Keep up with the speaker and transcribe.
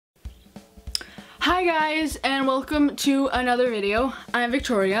Hi guys, and welcome to another video. I'm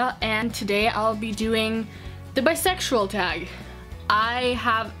Victoria, and today I'll be doing the bisexual tag.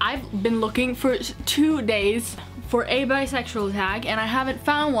 I've been looking for 2 days for a bisexual tag, and I haven't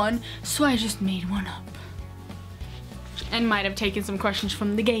found one, so I just made one up. And might have taken some questions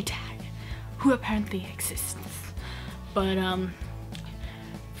from the gay tag, who apparently exists. But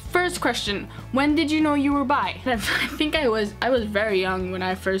first question, when did you know you were bi? I think I was very young when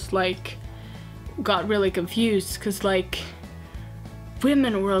I first got really confused, because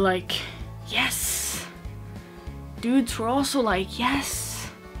women were like, yes, dudes were also like, yes,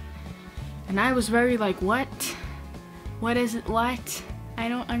 and I was very like, what is it, what? I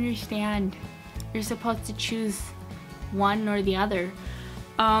don't understand. You're supposed to choose one or the other.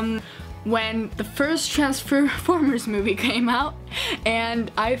 When the first Transformers movie came out, and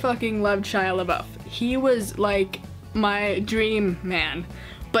I fucking loved Shia LaBeouf. He was like my dream man.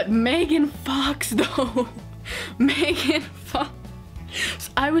 But Megan Fox though, Megan Fox.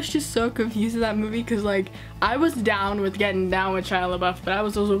 I was just so confused in that movie, because I was down with getting down with Shia LaBeouf, but I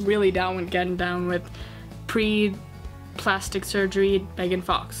was also really down with getting down with pre-plastic surgery Megan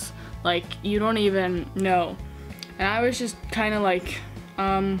Fox. You don't even know. And I was just kind of like,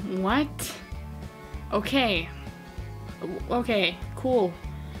 what? Okay, cool.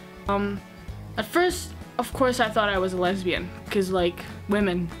 At first, of course, I thought I was a lesbian, because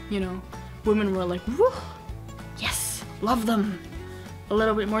women, women were like, woo, yes, love them. A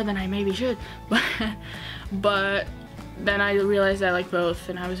little bit more than I maybe should, but then I realized I like both,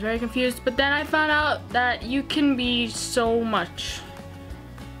 and I was very confused. But then I found out that you can be so much.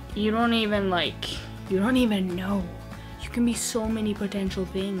 You don't even know. You can be so many potential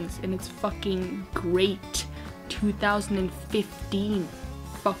things, and it's fucking great. 2015,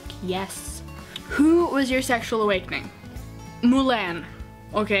 fuck yes. Who was your sexual awakening? Mulan,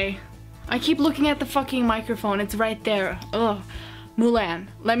 okay? I keep looking at the fucking microphone, it's right there. Ugh. Mulan,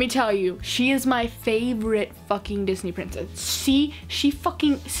 let me tell you, she is my favorite fucking Disney princess. See, she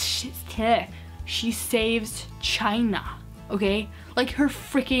saves China, okay? Her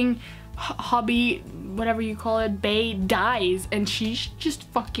freaking hobby, whatever you call it, bae, dies, and she's just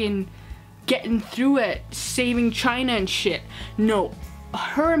fucking getting through it, saving China and shit. No,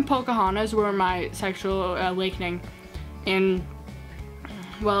 her and Pocahontas were my sexual awakening in,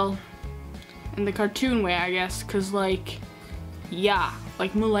 well, in the cartoon way, I guess, because yeah,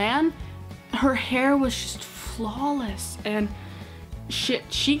 Mulan, her hair was just flawless, and shit,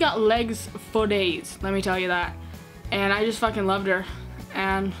 she got legs for days, let me tell you that. And I just fucking loved her.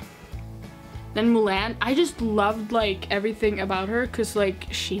 And then Mulan, I just loved everything about her, because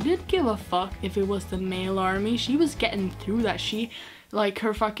she didn't give a fuck if it was the male army. She was getting through that. She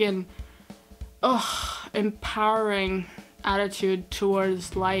her fucking empowering attitude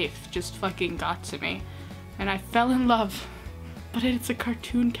towards life just fucking got to me, and I fell in love. But it's a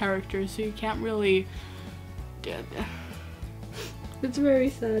cartoon character, so you can't really. It's very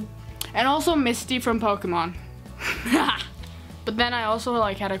sad. And also Misty from Pokemon. But then I also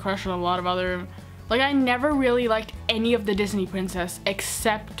had a crush on a lot of other, I never really liked any of the Disney princess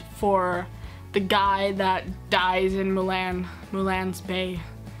except for the guy that dies in Mulan's Bay.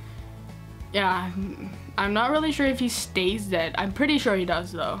 Yeah, I'm not really sure if he stays dead. I'm pretty sure he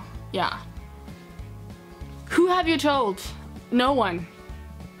does though. Yeah. Who have you told? No one.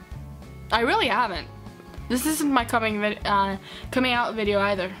 I really haven't. This isn't my coming out video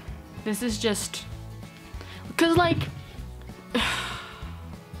either. This is just because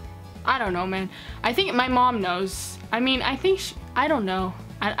I don't know, man. I think my mom knows. I mean, I think I don't know.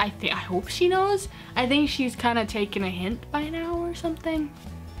 I hope she knows. I think she's kind of taken a hint by now or something.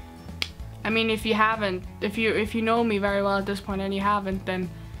 I mean, if you haven't, if you know me very well at this point and you haven't,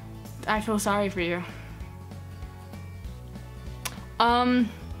 then I feel sorry for you. I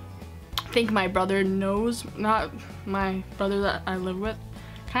think my brother knows, not my brother that I live with,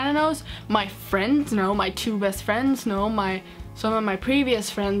 kind of knows. My friends know, my 2 best friends know, some of my previous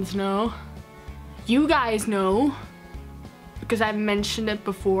friends know. You guys know, because I've mentioned it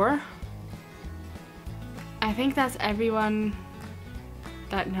before. I think that's everyone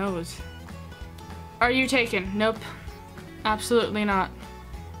that knows. Are you taken? Nope. Absolutely not.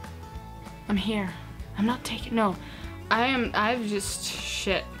 I'm here. I'm not taken. No. I've just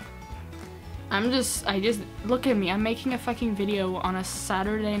shit. I just look at me. I'm making a fucking video on a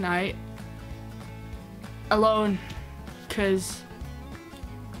Saturday night alone, cause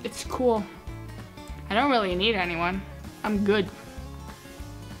it's cool. I don't really need anyone. I'm good.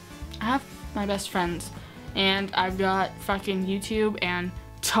 I have my best friends, and I've got fucking YouTube and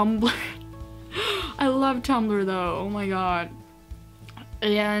Tumblr. I love Tumblr though. Oh my god.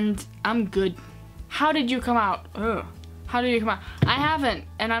 And I'm good. how did you come out? Ugh. How did you come out? I haven't,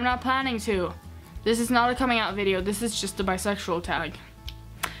 and I'm not planning to. This is not a coming out video. This is just a bisexual tag.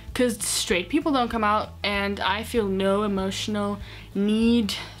 Because straight people don't come out, and I feel no emotional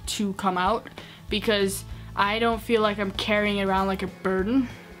need to come out because I don't feel like I'm carrying it around like a burden.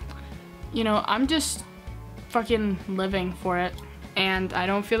 You know, I'm just fucking living for it. And I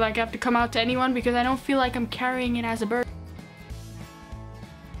don't feel like I have to come out to anyone because I don't feel like I'm carrying it as a burden.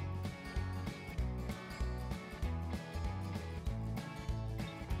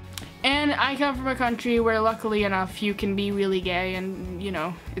 And I come from a country where luckily enough you can be really gay and, you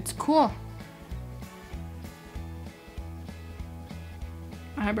know, it's cool.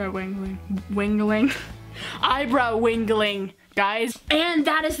 Eyebrow wingling. Wingling. Eyebrow wingling, guys. And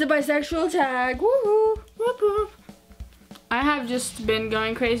that is the bisexual tag. Woohoo! Whoop whoop. I have just been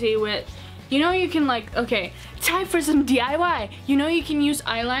going crazy with, you know, you can like, okay, time for some DIY. You know, you can use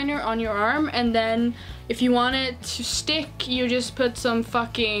eyeliner on your arm, and then if you want it to stick, you just put some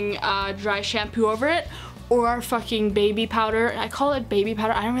fucking dry shampoo over it, or fucking baby powder. I call it baby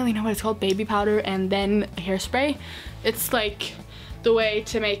powder. I don't really know what it's called. Baby powder and then hairspray. It's like the way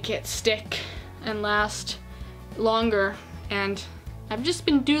to make it stick and last longer. And I've just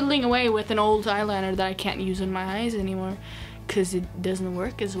been doodling away with an old eyeliner that I can't use in my eyes anymore because it doesn't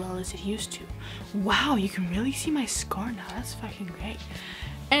work as well as it used to. Wow, you can really see my scar now. That's fucking great.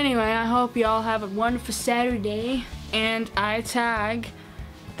 Anyway, I hope y'all have a wonderful Saturday, and I tag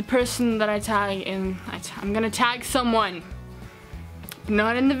the person that I tag in. I'm gonna tag someone,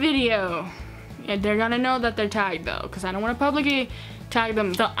 not in the video. And they're gonna know that they're tagged though, because I don't want to publicly tag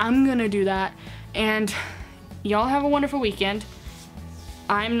them. So I'm gonna do that, and y'all have a wonderful weekend.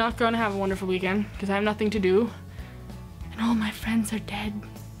 I'm not gonna have a wonderful weekend because I have nothing to do, and all my friends are dead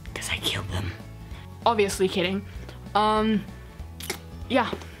because I killed them. Obviously kidding. Yeah.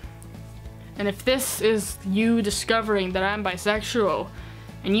 And if this is you discovering that I'm bisexual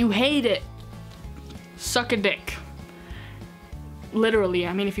and you hate it, suck a dick. Literally,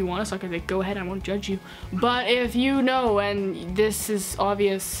 I mean, if you want to suck a dick, go ahead, I won't judge you. But if you know and this is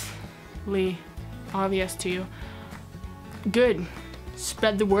obviously obvious to you, good.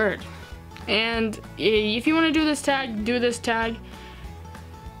 Spread the word. And if you want to do this tag,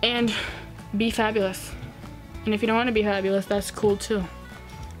 and be fabulous. And if you don't want to be fabulous, that's cool too.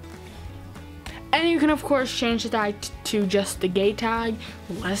 And you can of course change the tag to just the gay tag,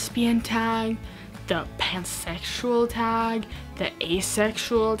 lesbian tag, the pansexual tag, the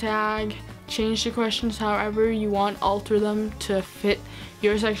asexual tag. Change the questions however you want, alter them to fit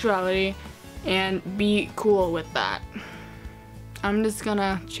your sexuality, and be cool with that. I'm just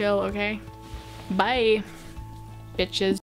gonna chill, okay? Bye, bitches.